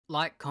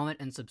like, comment,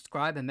 and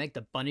subscribe and make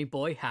the bunny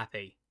boy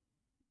happy.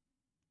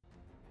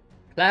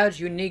 Cloud's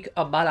unique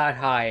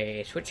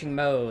ability. Switching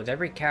modes.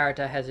 Every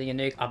character has a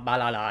unique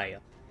ability,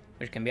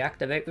 which can be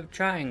activated with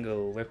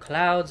triangle. With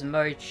Cloud's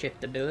mode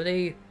shift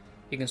ability,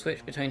 you can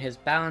switch between his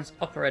balanced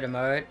operator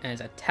mode and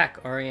his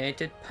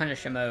attack-oriented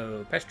punisher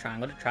mode. Press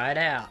triangle to try it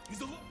out.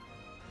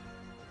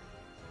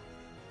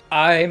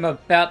 I'm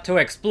about to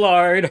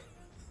explode!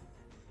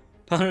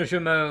 Punisher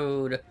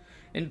mode.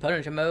 In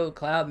Punisher mode,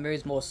 Cloud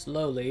moves more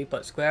slowly,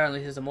 but Square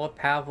unleashes a more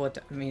powerful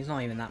attack. I mean, he's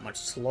not even that much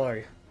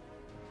slow.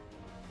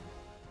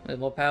 With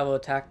more powerful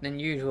attack than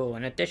usual.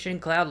 In addition,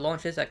 Cloud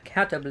launches a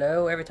counter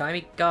blow every time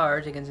he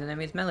guards against an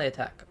enemy's melee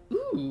attack.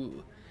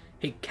 Ooh!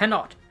 He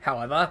cannot,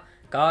 however,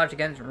 guard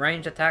against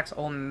ranged attacks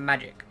or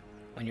magic.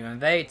 When you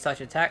evade such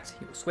attacks,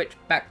 he will switch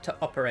back to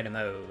operator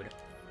mode.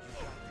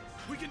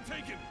 We can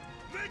take him.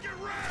 Make it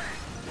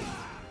rain.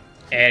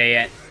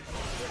 Idiot.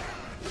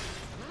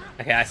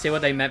 Okay, I see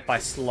what they meant by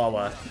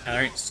slower.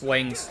 I don't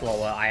swing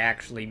slower, I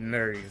actually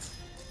move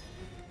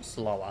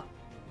slower.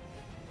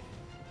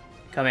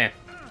 Come here.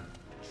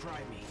 Try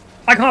me.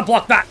 I can't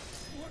block that!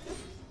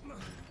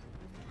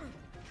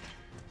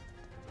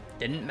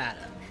 Didn't matter.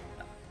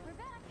 We're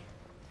back.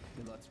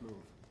 Let's move.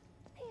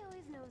 He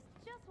always knows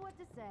just what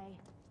to say.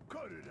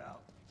 Cut it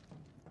out.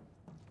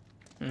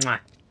 Mwah.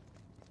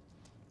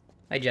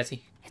 Hey,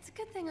 Jesse. It's a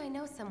good thing I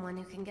know someone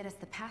who can get us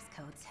the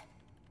passcodes.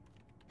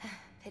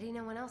 Pity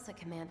no one else at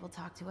command will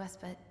talk to us,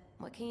 but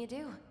what can you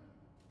do?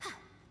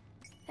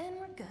 And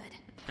we're good.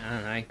 I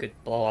don't know, I could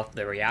blow off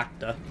the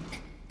reactor.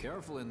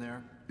 Careful in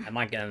there. I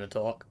might get him to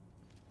talk.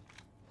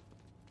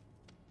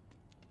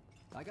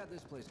 I got this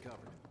place covered.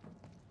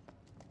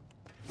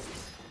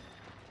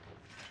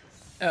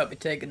 Oh, we're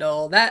taking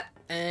all that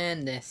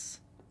and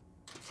this.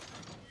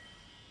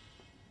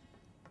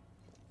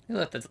 Who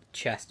left the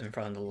chest in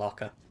front of the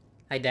locker?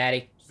 Hey,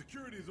 Daddy.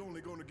 Security's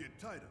only gonna get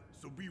tighter,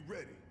 so be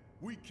ready.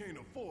 We can't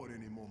afford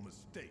any more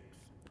mistakes.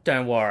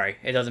 Don't worry,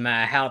 it doesn't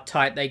matter how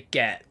tight they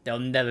get, they'll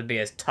never be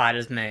as tight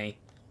as me.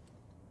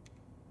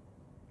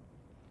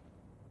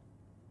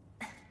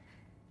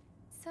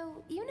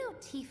 So, you know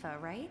Tifa,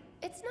 right?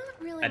 It's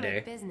not really I my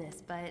do.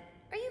 business, but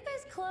are you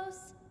guys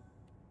close?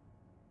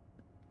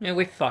 Yeah,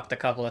 we fucked a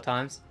couple of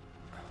times.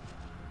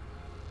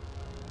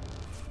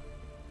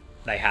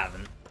 They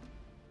haven't.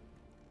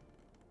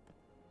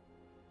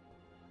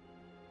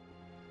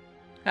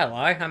 Hello,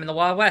 I'm in the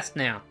Wild West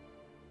now.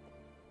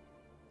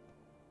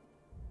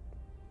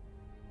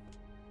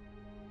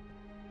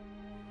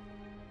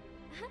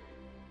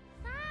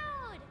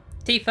 Cloud!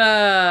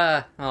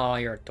 Tifa! Oh,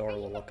 you're Are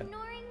adorable you looking.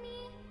 ignoring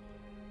me?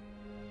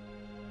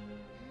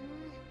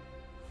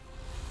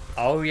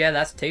 Oh yeah,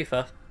 that's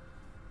Tifa.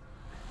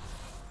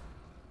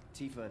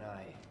 Tifa and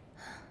I.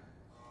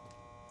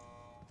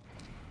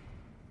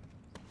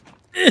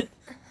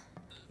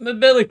 My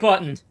belly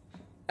button!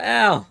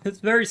 Ow, it's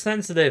very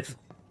sensitive.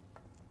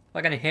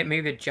 Like gonna hit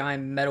me with a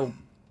giant metal...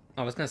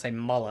 I was gonna say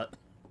mullet.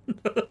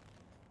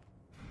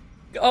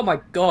 Oh my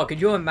god, could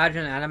you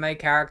imagine an anime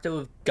character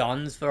with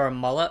guns for a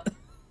mullet?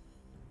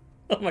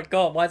 Oh my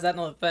god, why is that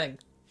not a thing?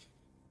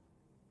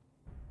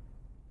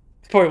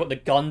 It's probably what the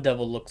Gun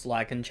Devil looks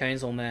like in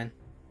Chainsaw Man.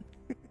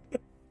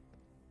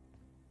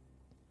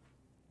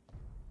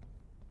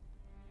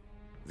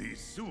 These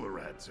sewer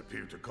rats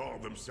appear to call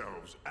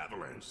themselves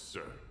Avalanche,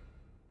 sir.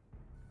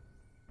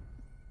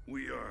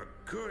 We are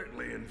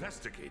currently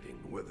investigating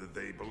whether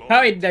they belong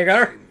Howdy, to the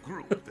digger. same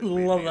group that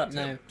made Love the that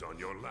name. attempt on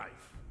your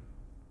life.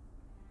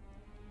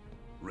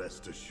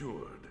 Rest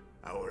assured,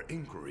 our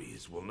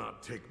inquiries will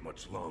not take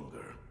much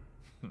longer.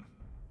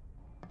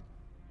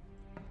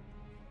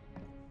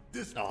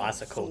 This Oh,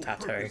 that's a cool sole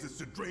tattoo. purpose is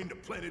to drain the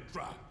planet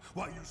dry.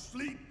 While you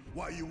sleep,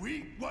 while you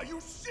eat, while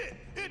you shit,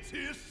 it's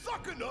here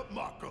sucking up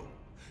Mako.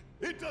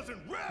 It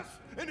doesn't rest,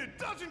 and it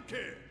doesn't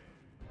care.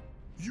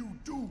 You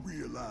do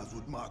realize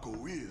what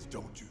Mako is,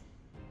 don't you?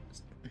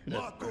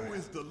 Mako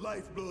is the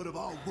lifeblood of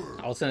our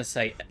world. I was gonna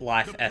say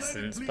life The planet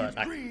essence, bleeds but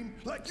I green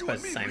like you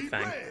suppose and the me same bleed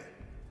thing. red.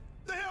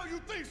 The hell you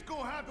think's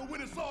gonna happen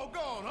when it's all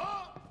gone,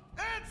 huh?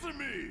 Answer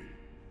me!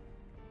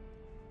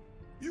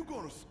 You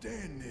gonna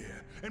stand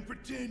there and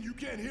pretend you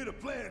can't hear the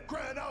planet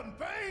crying out in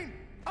pain?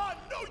 I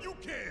know you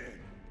can!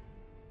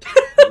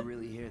 You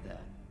really hear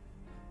that?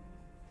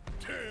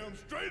 Damn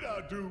straight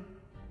I do.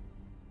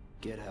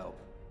 Get help.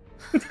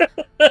 Say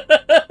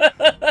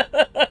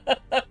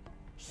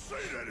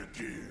that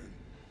again.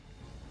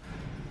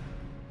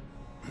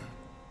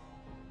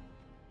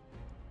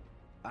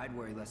 I'd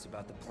worry less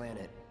about the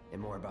planet and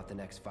more about the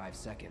next 5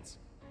 seconds.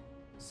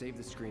 Save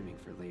the screaming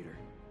for later.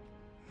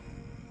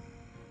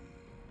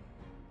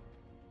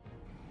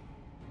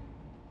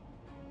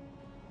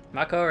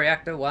 Mako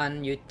Reactor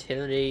 1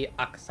 Utility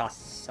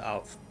Access.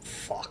 Oh,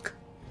 fuck.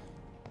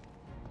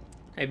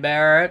 Hey,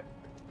 Barrett.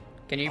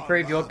 Can you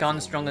prove your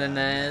gun's stronger than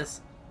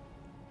theirs?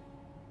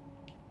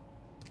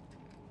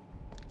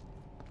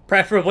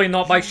 Preferably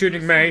not by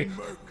shooting me.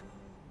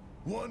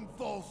 One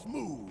false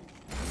move.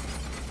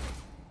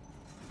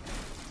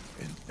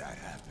 And that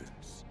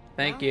happens.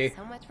 Thank Well, you.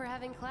 So much for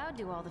having Cloud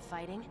do all the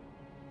fighting.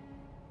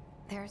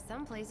 There are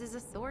some places a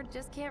sword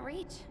just can't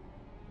reach.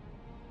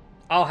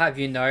 I'll have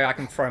you know I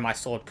can throw my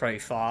sword pretty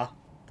far.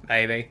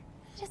 Maybe.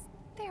 Just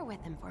bear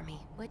with him for me,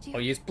 would you? Or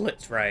use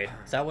Blitz Raid.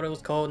 Is that what it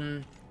was called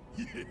in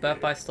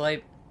Birth by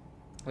Sleep?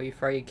 Where you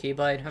throw your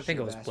Keyblade? I think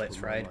it was Blitz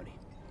Raid.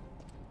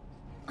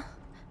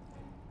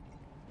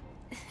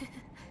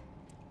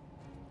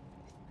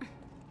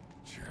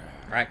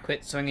 Right,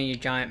 quit swinging your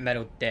giant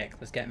metal dick.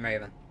 Let's get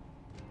moving.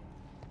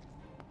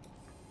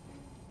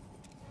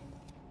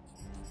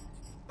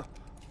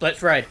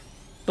 Blitz Raid!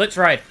 Blitz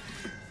Raid!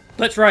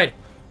 Blitz Raid!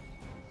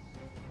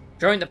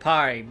 Join the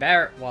party,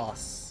 Barrett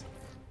Wallace.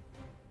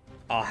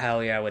 Oh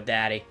hell yeah, with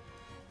Daddy.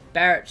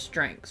 Barrett's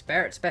strengths.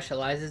 Barrett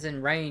specializes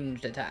in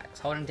ranged attacks.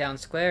 Holding down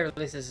square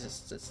releases a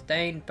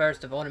sustained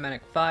burst of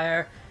automatic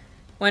fire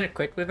when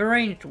equipped with a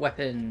ranged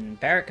weapon.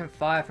 Barrett can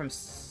fire from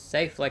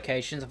safe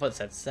locations, I thought it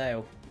said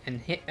sail, and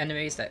hit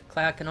enemies that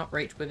Cloud cannot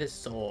reach with his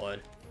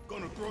sword.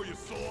 Gonna throw your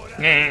sword at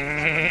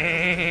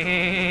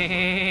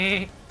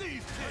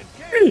These 10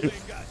 cans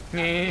ain't got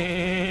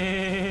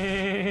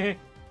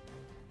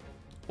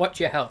Watch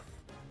your health.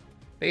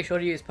 Be sure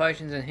to use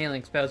potions and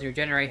healing spells to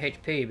regenerate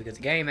HP, because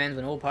the game ends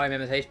when all party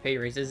members' HP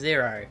reaches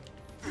 0.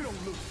 You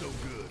don't look so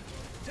good.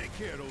 Take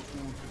care of those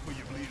wounds before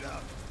you bleed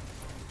out.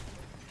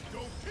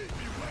 Don't keep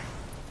me waiting.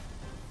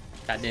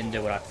 That didn't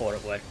do what I thought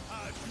it would.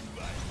 How'd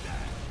you like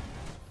that?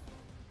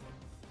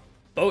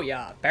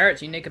 Booyah!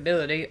 Barrett's unique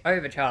ability,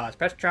 Overcharge.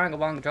 Press triangle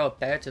while control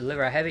Barrett to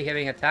deliver a heavy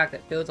hitting attack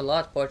that fills a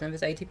large portion of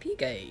his ATP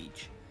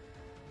gauge.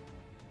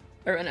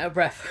 Barrett out of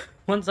breath.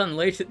 Once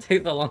unleashed, it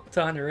takes a long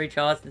time to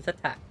recharge this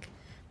attack.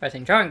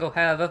 Pressing triangle,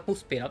 however, will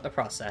speed up the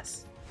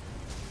process.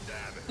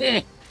 Damn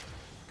it.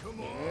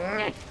 Come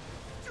on.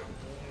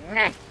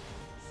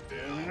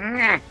 Still.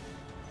 Ain't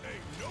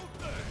no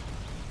thing.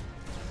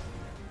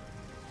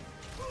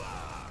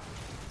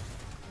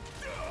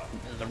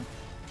 There's a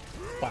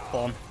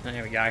platform. And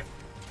there we go.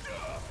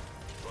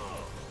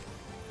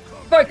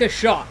 Focus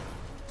shot!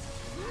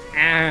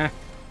 Ah.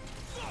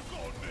 Fuck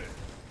on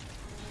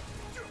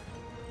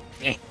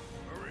me. Eh.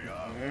 Hurry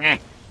up. Eh.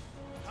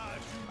 How'd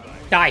you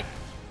like Die!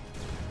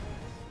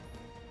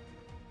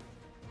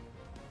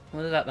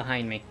 What is that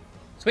behind me?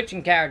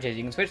 Switching characters.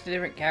 You can switch to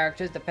different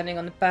characters depending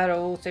on the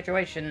battle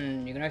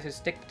situation. You can also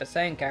stick with the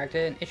same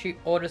character and issue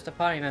orders to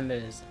party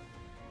members.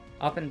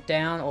 Up and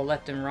down or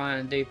left and right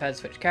on the D-pad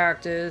switch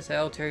characters.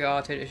 L2,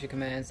 R2 to issue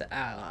commands to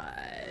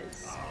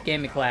allies.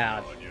 Give me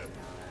Cloud.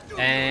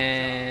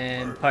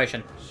 And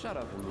potion. Shut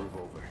up and move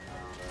over.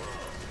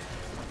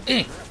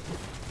 Eh.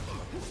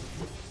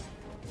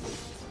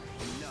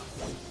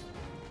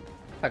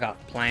 Fuck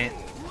off, plant.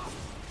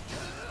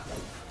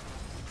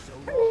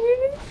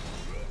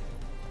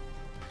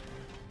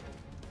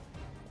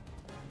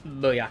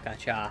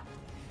 Booyaka-cha.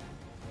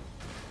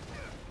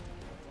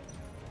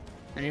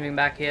 Anything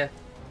back here?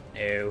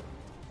 No.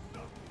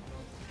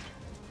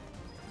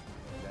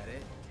 That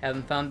it?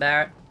 Having fun,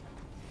 Barrett?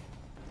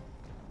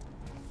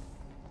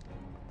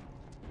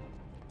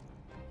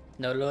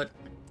 No loot?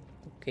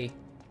 Okay.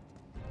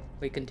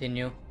 We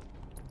continue.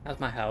 How's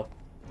my health?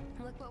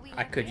 Look what we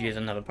I have could here. use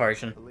another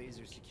potion. The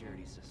laser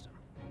security system.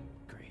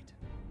 Great.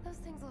 Those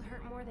things will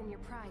hurt more than your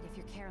pride if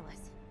you're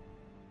careless.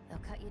 They'll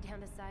cut you down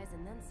to size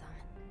and then some.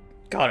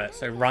 Got it,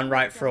 so run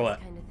right through it.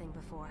 Kind of thing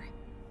before.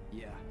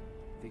 Yeah.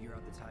 Figure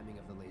out the timing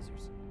of the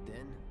lasers.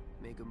 Then,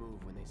 make a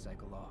move when they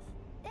cycle off.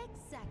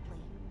 Exactly.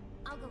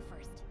 I'll go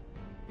first.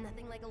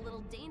 Nothing like a little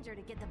danger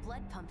to get the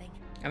blood pumping.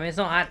 I mean, it's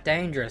not that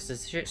dangerous.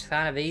 This shit's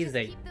kind of Just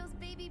easy. keep those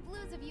baby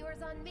blues of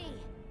yours on me.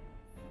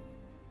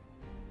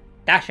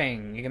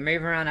 Dashing. You can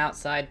move around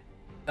outside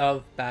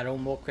of battle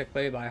more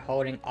quickly by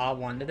holding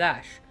R1 to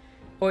dash.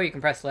 Or you can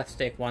press left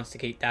stick once to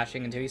keep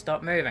dashing until you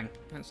stop moving.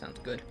 That sounds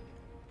good.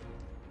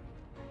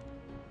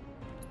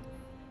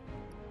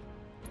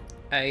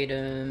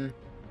 Item.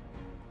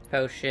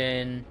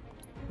 Potion.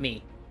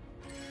 Me.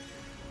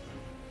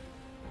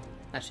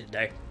 That should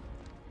do.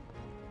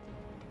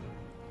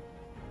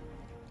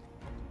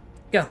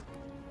 Go.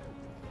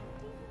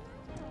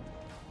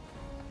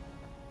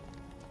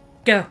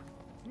 Go. Not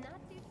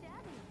too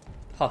shabby.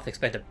 Half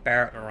expected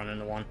Barrett to run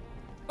into one.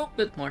 Oh,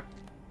 there's more.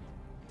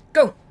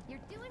 Go! You're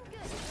doing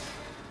good.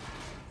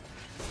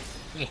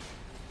 Yeah.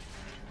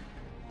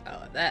 I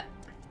like that.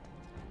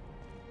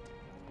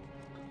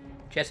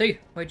 Jesse,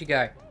 where'd you go?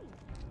 Let's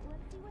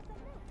see what's up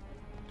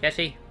next.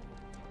 Jesse?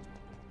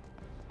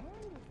 And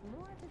it's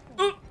more of the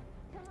same. Ooh.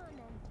 Come on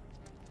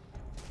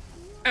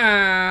then.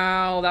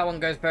 Ow, that one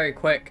goes very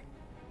quick.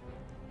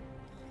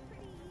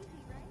 Pretty easy,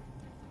 right?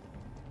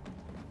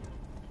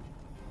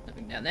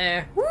 Nothing down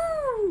there.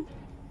 Woo!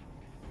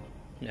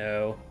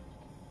 No.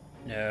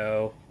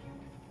 No.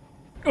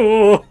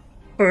 Oh!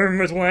 I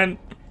almost went.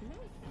 Nice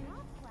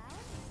job, Cloud.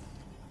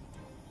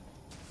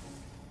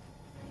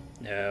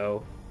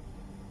 No.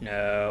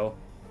 No.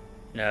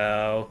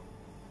 No.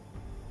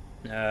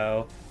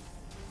 No.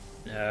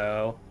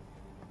 No.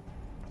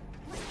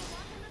 Like a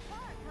walk in the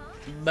park,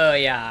 huh?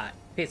 Booyah!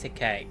 Piece of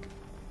cake.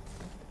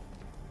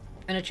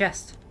 And a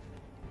chest.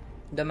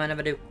 Don't mind if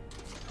I do.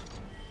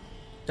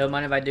 Don't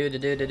mind if I do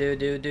diddly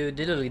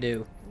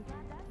do. I'm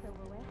glad that's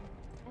over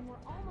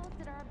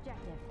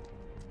objective.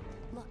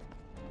 Look.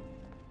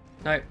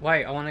 No,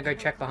 wait, I want to go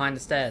check behind the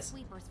stairs.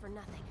 Sweepers for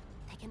nothing.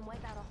 They can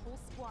wipe out a whole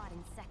squad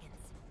in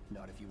seconds.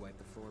 Not if you wipe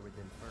the floor with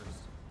them first.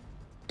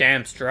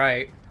 Damn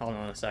straight. Hold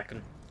on a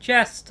second.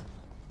 Chest!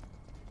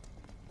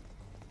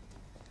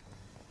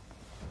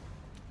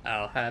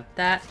 I'll have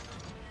that.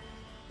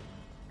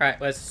 Alright,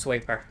 where's the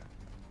sweeper?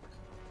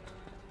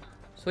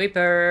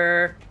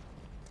 Sweeper!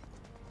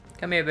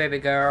 Come here, baby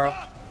girl.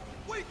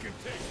 We can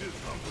take this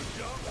hunk of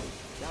junk.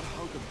 That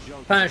hunk of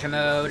junk. Punisher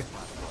mode.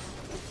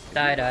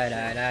 Die, die,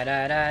 die, die,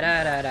 die, die,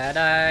 die, die, die,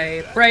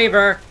 die.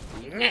 Braver!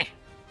 Nyeh.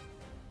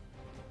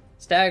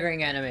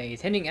 Staggering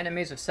enemies. Hitting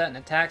enemies with certain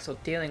attacks or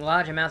dealing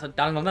large amounts of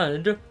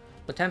damage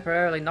will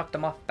temporarily knock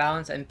them off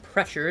balance and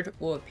pressured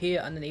will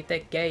appear underneath their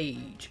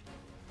gauge.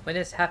 When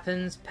this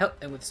happens, pelt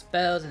them with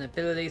spells and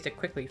abilities to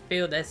quickly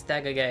fill their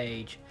stagger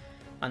gauge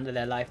under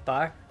their life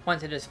bar.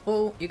 Once it is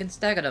full, you can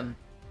stagger them.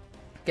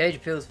 Gauge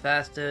fills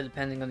faster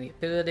depending on the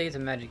abilities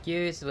and magic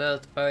used, as well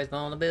as the foe's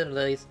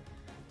vulnerabilities.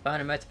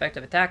 Find a most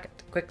effective attack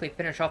to quickly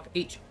finish off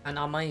each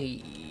enemy.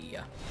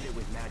 Hit it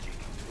with magic.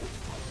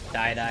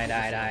 Die, die,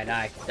 die, die,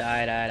 die,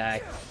 die, die,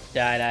 die,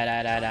 die, die,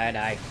 die, die, die,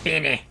 die.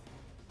 Finish.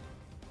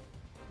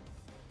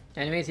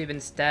 Enemies who've been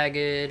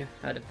staggered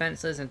are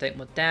defenseless and take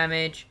more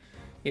damage.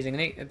 Using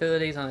innate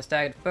abilities on a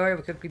staggered foe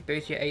will quickly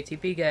boost your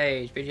ATP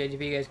gauge. Boost your ATP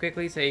gauge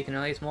quickly so you can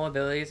release more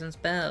abilities and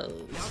spells.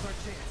 Now's our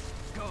chance.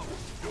 Go.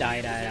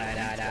 Die, die, die,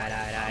 die, die,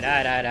 die, die,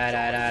 die, die, die,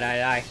 die, die, die,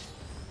 die.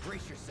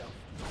 Brace yourself.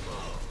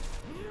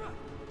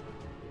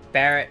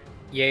 Barrett,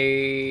 use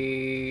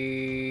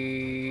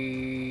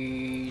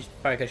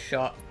focus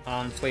shot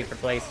on sweeper,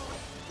 please.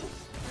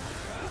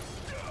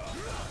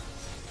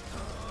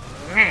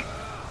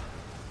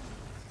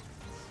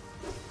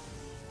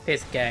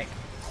 Piss cake.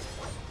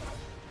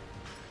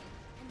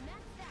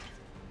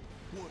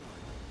 What are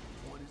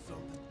you,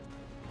 20-something?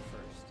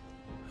 First.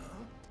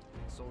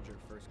 Huh? Soldier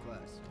first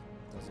class.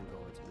 Doesn't go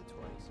into the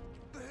 20s.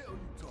 The hell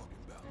you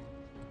talking about?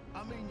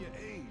 I mean your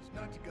age,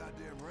 not your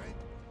goddamn rank.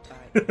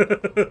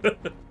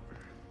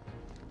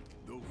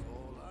 Though for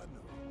all I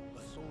know,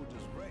 a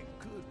soldier's rank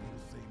could be the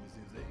same as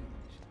his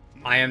age.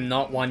 I am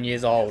not 1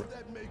 year old.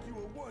 That make you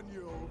a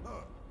 1-year-old,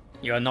 huh?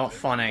 You are not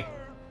funny.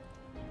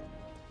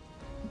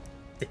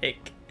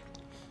 Dick.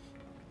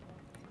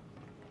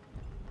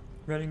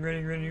 Running,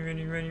 running, running,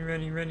 running, running,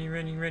 running, running,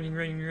 running, running,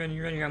 running, running,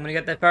 running. I'm gonna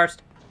get that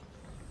first.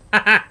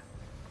 Haha!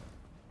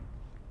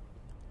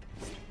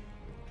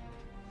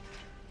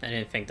 I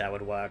didn't think that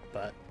would work,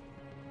 but...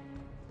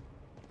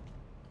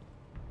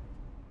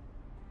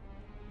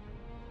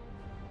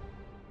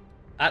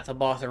 That's a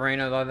boss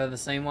arena if I've ever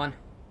seen one.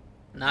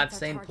 And I've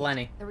That's our seen target,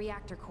 plenty. The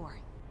reactor core.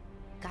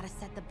 Gotta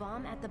set the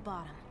bomb at the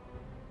bottom.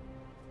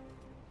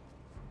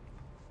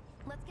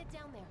 Let's get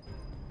down there.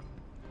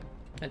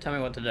 Don't tell me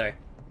what to do.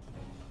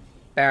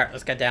 Barrett,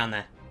 let's get down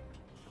there.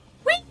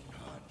 Whee!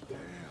 God damn.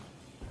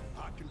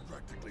 I can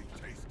practically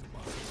taste the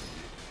money.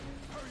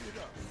 Hurry it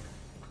up.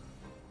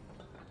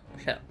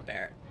 Shut up,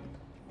 Barrett.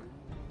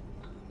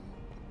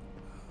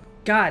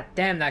 God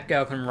damn, that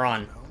girl can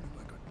run. Sounding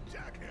like a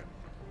jackhammer.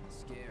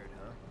 Scared,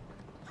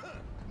 huh?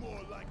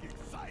 More like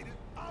excited.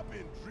 I've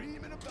been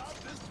dreaming about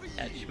this for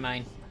That's years.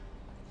 mine.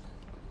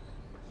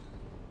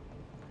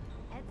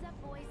 Heads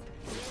up, boys.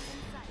 We're in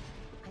sight.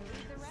 I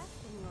leave the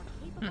rest in your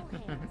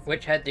capable hands.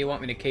 Which head do you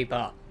want me to keep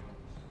up?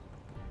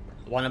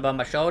 The one above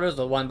my shoulders or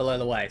the one below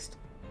the waist?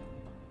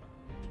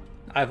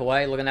 Either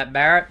way, looking at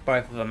Barrett,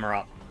 both of them are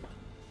up.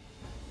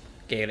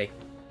 Geely.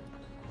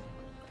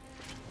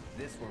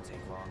 This won't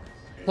take long.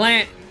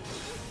 Plant!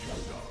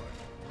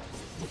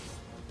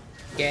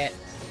 Get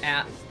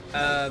out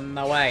of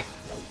my way.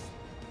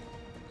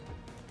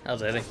 That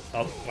was easy.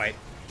 Oh, wait.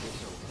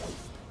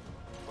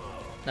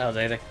 That was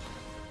easy.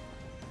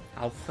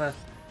 Alpha.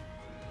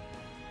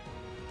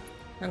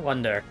 I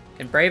wonder,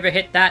 can Braver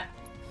hit that?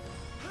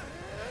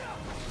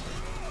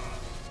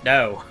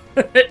 No,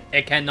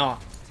 it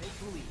cannot. Take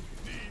the lead.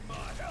 Need my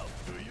help,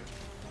 do you?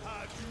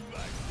 How'd you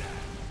like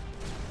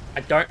that? I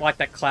don't like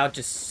that Cloud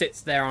just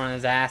sits there on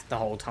his ass the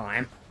whole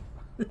time.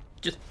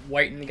 Just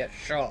waiting to get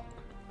shot.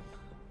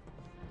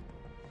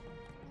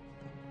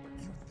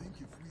 You think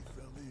if we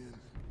fell in,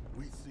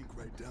 we'd sink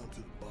right down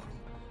to the bottom?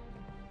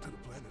 To the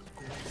planet's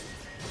core?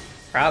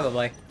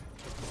 Probably.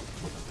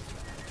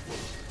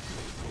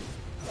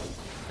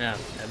 No,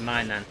 never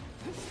mind then.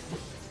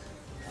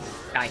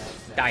 Die,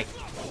 die,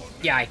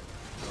 die.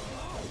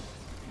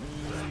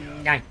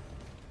 Die.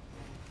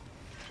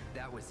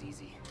 That was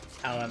easy.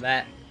 I love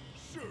that.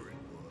 Sure it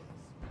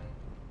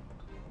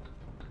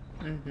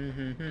was.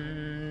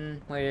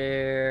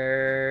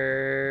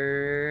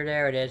 Where...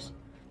 There it is.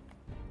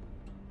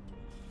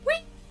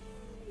 Whee!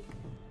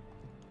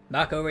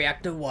 Mako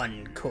Reactor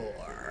 1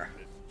 core.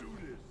 Let's do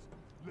this.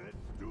 Let's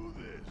do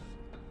this.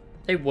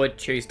 They would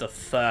choose the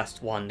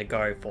first one to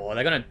go for.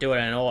 They're gonna do it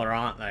in order,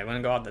 aren't they? We're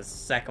gonna go with the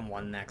second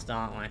one next,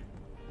 aren't we?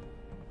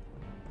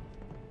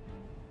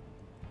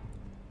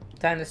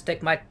 Time to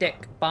stick my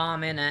dick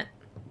bomb in it.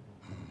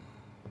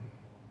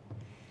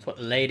 That's what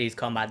the ladies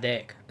call my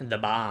dick. The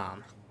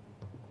bomb.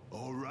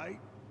 All right.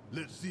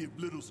 Let's see if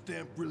little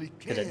Stamp really can.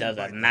 Because it does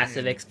a bite the massive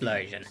hand he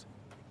explosion. feeds.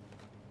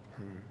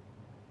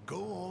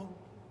 Go on,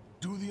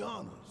 do the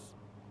honors.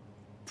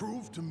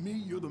 Prove to me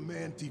you're the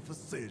man Tifa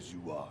says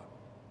you are.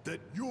 That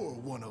you're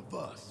one of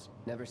us.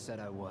 Never said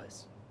I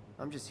was.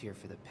 I'm just here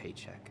for the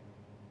paycheck.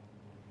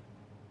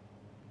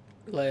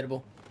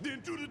 Relatable.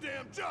 Then do the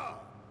damn job.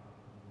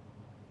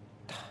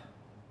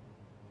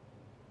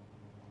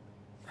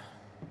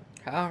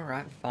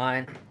 Alright,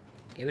 fine.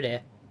 Give it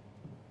here.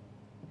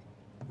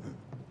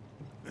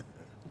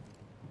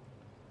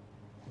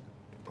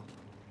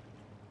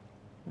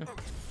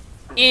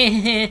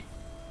 Eh.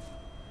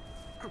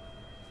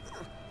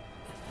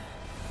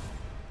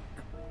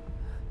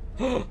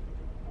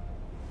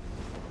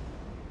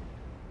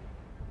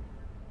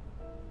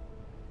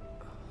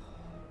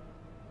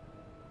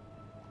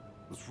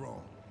 What's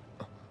wrong?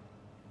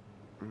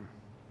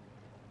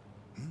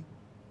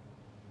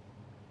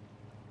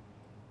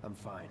 I'm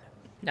fine.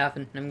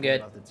 Nothing, I'm What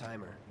good. about the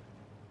timer?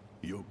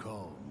 Your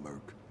call,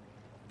 Merc.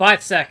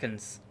 5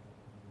 seconds.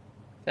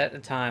 Set the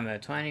timer.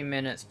 20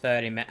 minutes,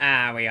 30 minutes.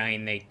 Ah, we only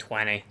need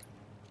 20.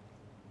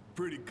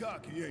 Pretty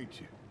cocky, ain't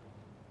you?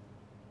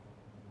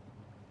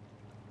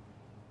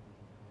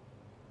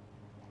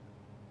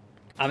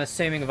 I'm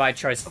assuming if I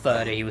chose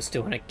 30, he was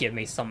still gonna give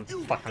me some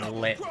fucking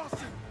lit.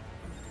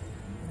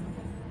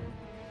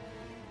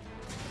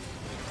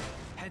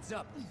 Heads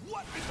up.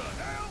 What in the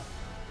hell?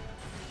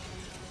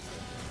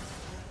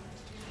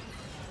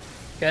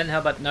 Couldn't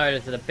help but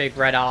notice that a big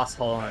red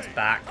asshole on his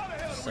back.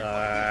 So...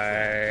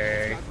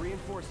 Got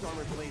reinforced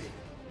armor plated,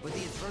 but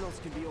the internals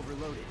can be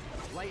overloaded.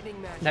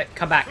 Lightning match. No,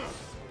 come back.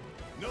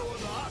 No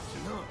other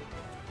option, huh?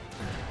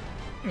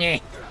 Yeah.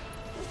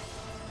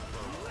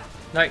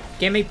 No,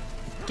 give me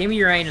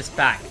Uranus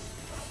back.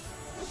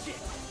 Should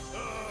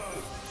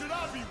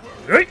I be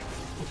worried? Right.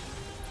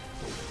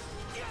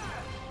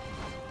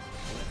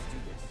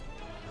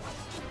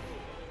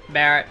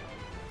 Barrett.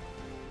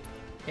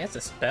 He has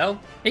a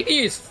spell. He can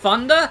use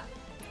thunder.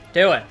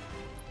 Do it.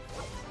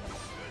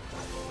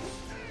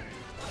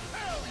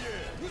 Hell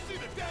yeah! You see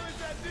the damage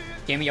that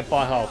did? Give me your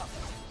butthole.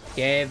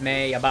 Give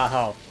me your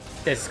butthole.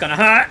 This is gonna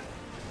hurt.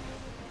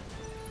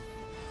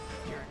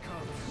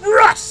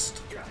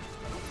 Rust.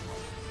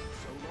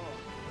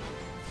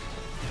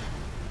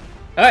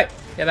 Hey,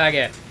 get back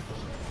here.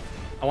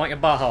 I want your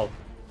butthole.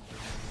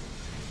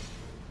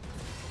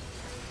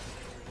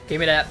 Give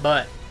me that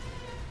butt.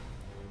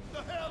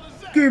 The hell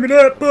is that? Give me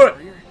that butt.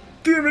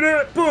 Give me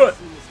that butt.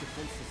 Seen this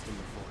defense system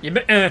before. You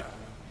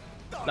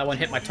that one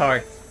hit my toe.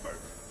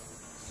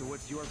 So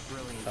what's your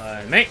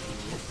brilliant? Me.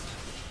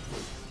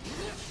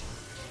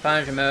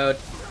 Punisher mode.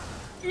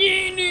 I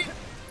see you.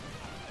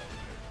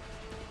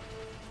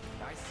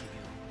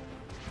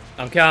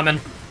 I'm coming.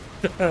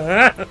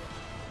 Try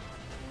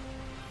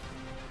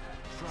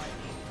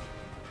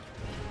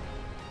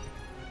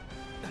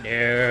me.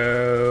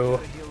 No.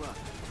 Gotta heal up.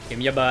 Give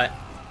me your butt.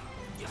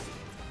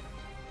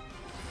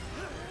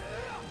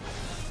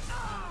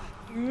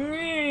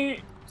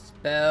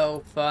 Spell,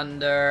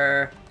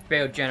 thunder,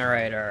 field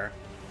generator.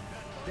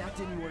 That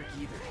didn't work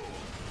either.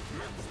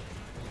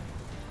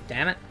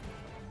 Damn it.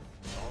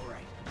 All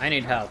right. I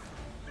need help.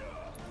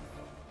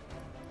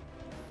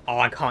 Oh,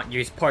 I can't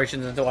use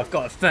potions until I've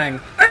got a thing.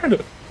 I won't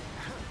give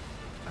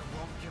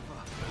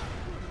up.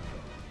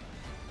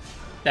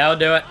 That'll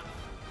do it.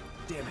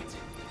 Damn it.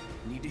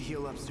 Need to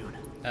heal up soon.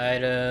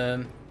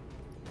 Item.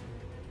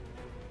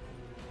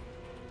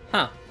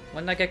 Huh.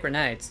 When did I get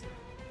grenades?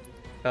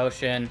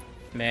 Potion.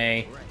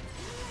 Me.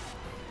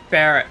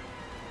 Barrett.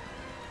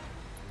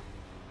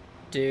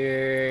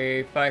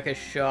 Do focus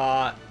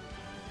shot.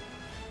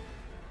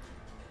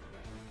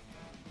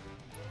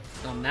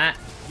 On that.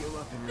 Heal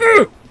up and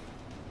Ooh!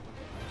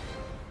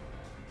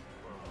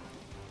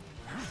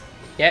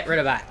 Get rid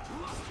of that.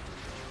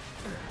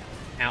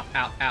 Ow,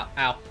 ow, ow,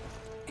 ow. gotta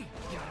be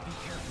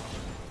careful.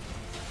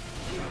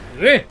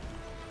 Ugh.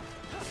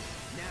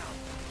 Now,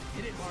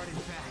 hit it hard and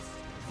fast.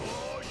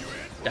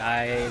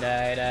 Die,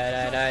 die, die,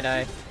 die, die,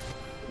 die.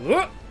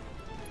 Whoop.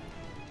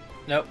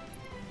 Nope.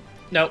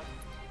 Nope.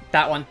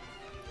 That one.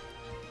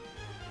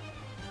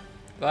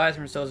 Guys,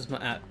 from still just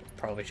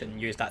probably shouldn't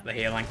use that for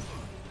healing.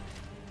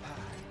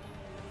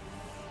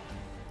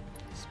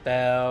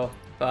 Spell,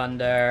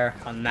 thunder,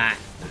 on that.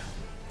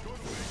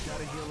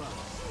 Gotta heal up.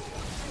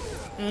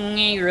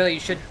 You really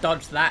should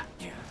dodge that.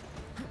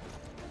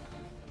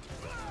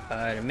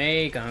 To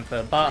me, going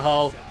for the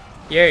butthole.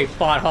 You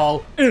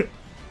butthole. Not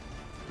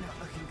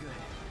looking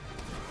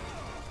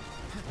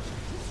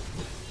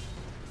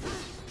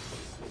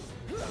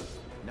good.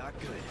 Not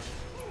good.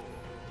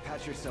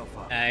 Patch yourself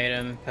up.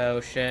 Item,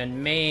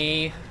 potion,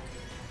 me.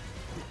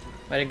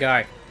 Where'd it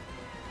go?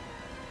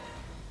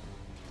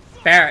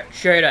 Barrett,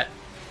 shoot it.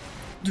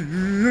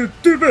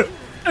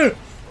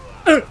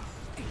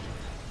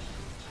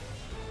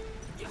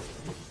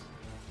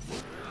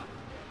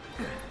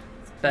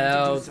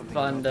 Spell,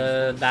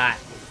 thunder, that.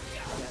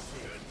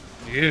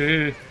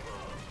 Going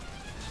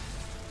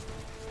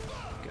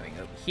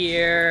over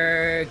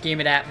here. Give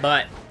me that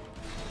butt.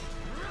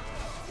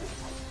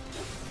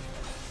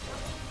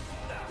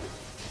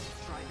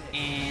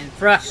 And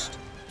thrust.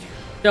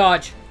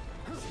 Dodge.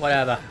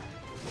 Whatever.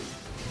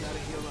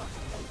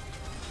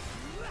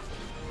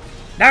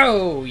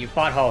 No, you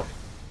butthole.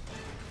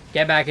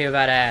 Get back here with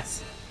that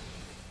ass.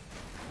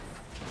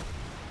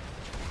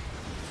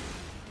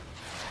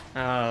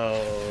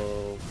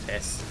 Oh,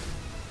 piss.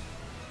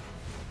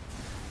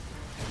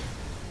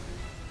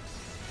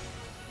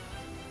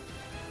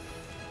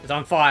 It's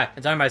on fire.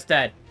 It's almost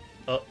dead.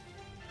 Oh.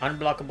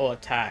 Unblockable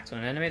attacks. When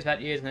an enemy is about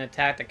to use an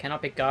attack that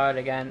cannot be guarded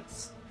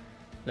against,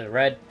 the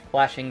red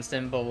flashing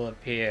symbol will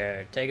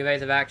appear. Take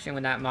evasive action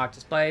when that mark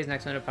displays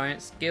next to an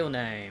opponent's skill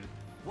name.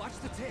 Watch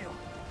the tail.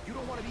 You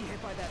don't want to be hit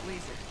by that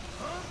laser.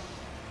 Huh?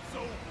 So,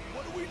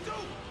 what do we do?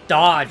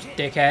 Dodge,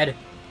 dickhead.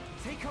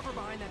 Take cover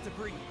behind that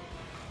debris.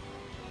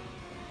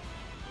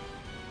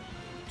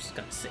 Just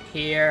gonna sit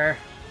here.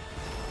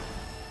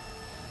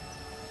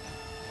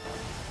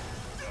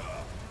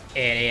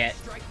 Idiot.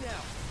 Strike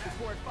now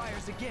before it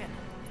fires again.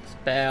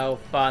 Spell,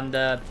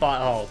 thunder,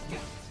 butthole.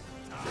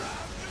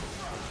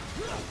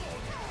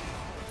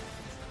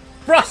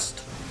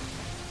 Thrust!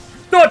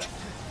 Dodge!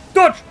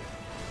 Dodge!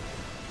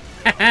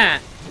 Haha!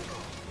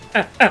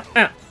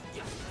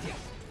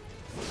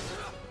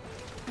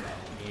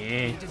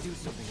 Yeah.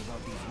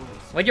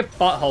 Where'd your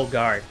butthole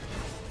go?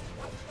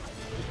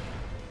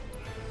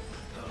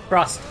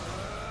 Thrust!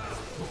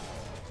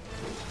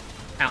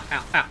 Ow,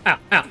 ow, ow, ow,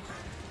 ow!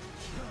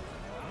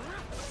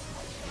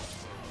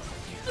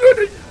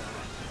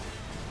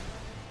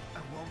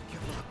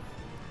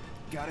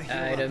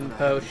 Item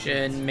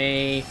potion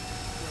me.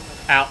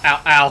 Ow,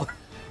 ow, ow.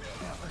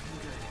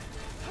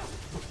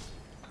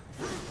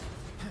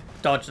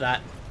 Dodge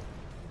that.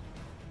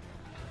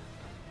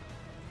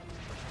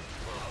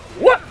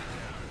 What?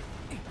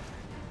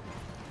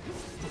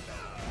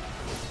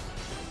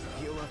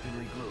 Heal up and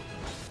regroup.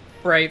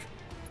 Brave.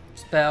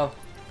 Spell.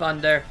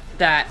 Thunder.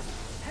 That.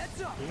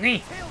 Heads up.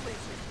 Me. Tail laser.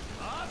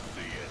 I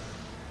see it.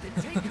 Then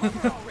take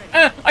cover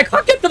already. I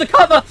can't get to the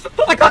cover!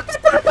 I can't get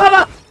to the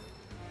cover!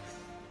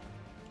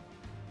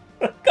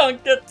 I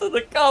can't get to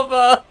the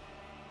cover!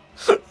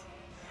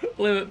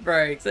 Limit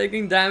breaks.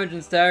 Taking damage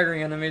and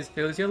staggering enemies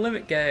fills your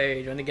limit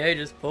gauge. When the gauge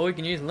is full, you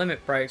can use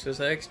limit breaks, which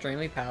are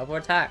extremely powerful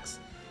attacks.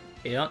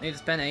 You don't need to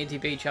spend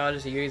ATB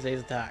charges to use these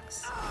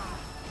attacks.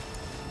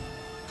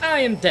 I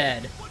am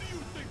dead. What do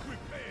you think we're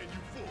paying you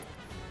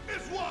for?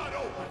 It's wide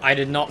open. I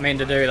did not mean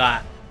to do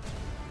that.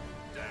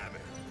 Damn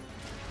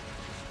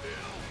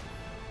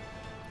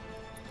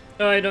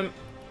it. Item.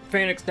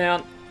 Phoenix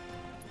down.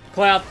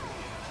 Cloud.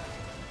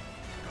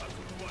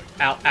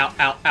 Ow, ow,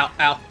 ow, ow,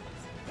 ow.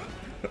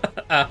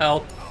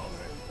 Help.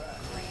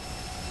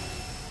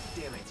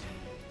 Damn it.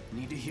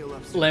 Need to heal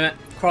up. Limit.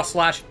 Cross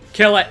slash.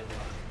 Kill it.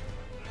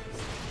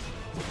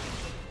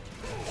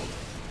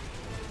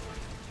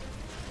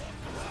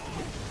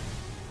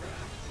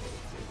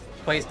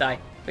 Please die.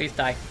 Please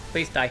die.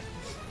 Please die.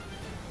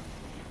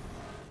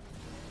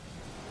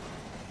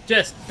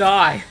 Just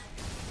die.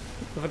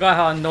 I forgot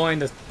how annoying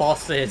this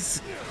boss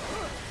is.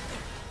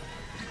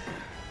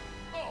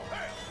 Oh,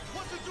 hey,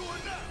 what's it doing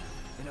now?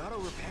 An auto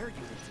repair unit.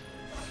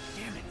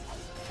 Damn it.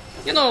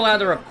 You're not allowed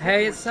to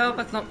repair yourself,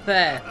 that's not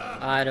fair.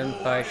 Item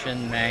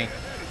potion me.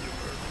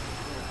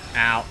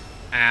 Ow.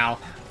 Ow.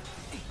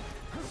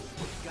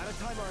 Gotta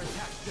time our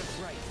attacks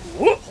just right.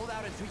 Whoop. Hold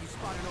out until you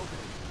spot an opening.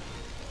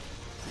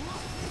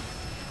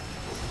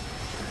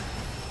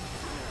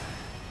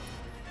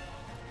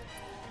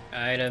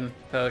 Item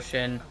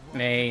potion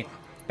me.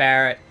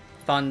 Barret.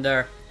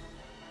 Thunder.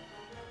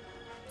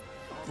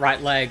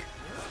 Right leg.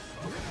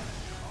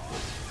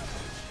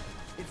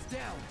 It's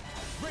down.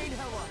 Rain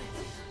hell on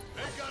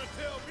it. Ain't gotta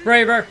tell me.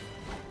 Braver.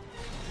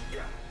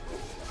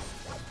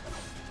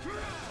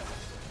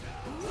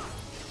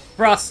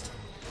 Thrust.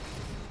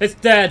 It's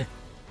dead.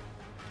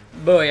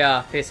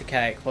 Booyah. Piece of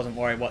cake. Wasn't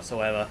worried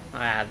whatsoever.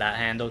 I had that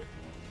handled.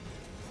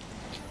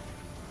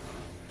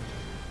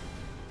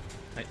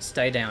 Right,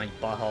 stay down, you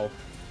butthole.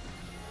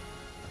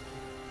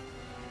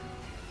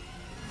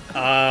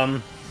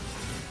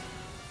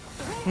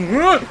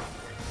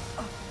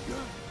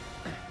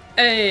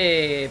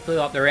 Hey, blew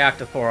up the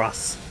reactor for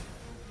us.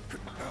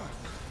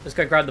 Let's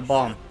go grab the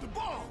bomb. The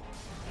bomb.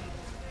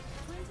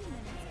 20 minutes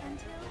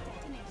until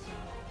detonation.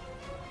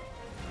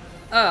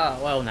 Oh,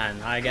 well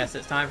then, I guess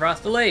it's time for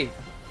us to leave.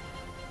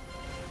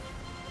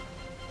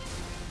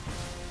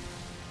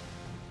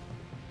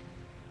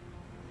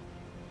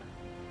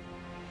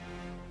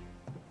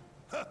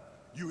 Huh,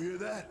 you hear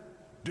that?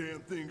 Damn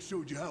thing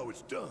showed you how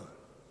it's done.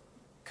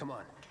 Come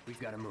on. We've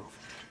got to move.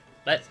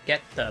 Let's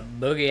get the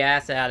boogie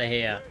ass out of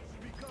here.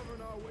 Be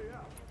covering our way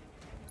out.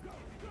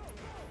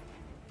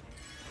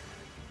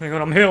 Hang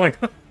on, I'm healing.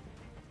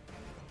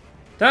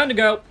 Time to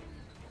go.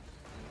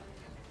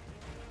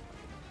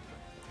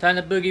 Time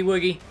to boogie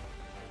woogie.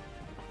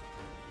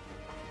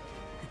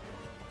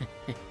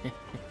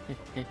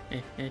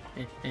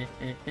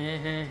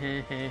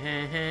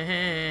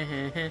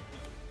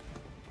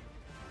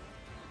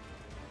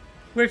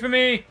 Wait for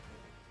me.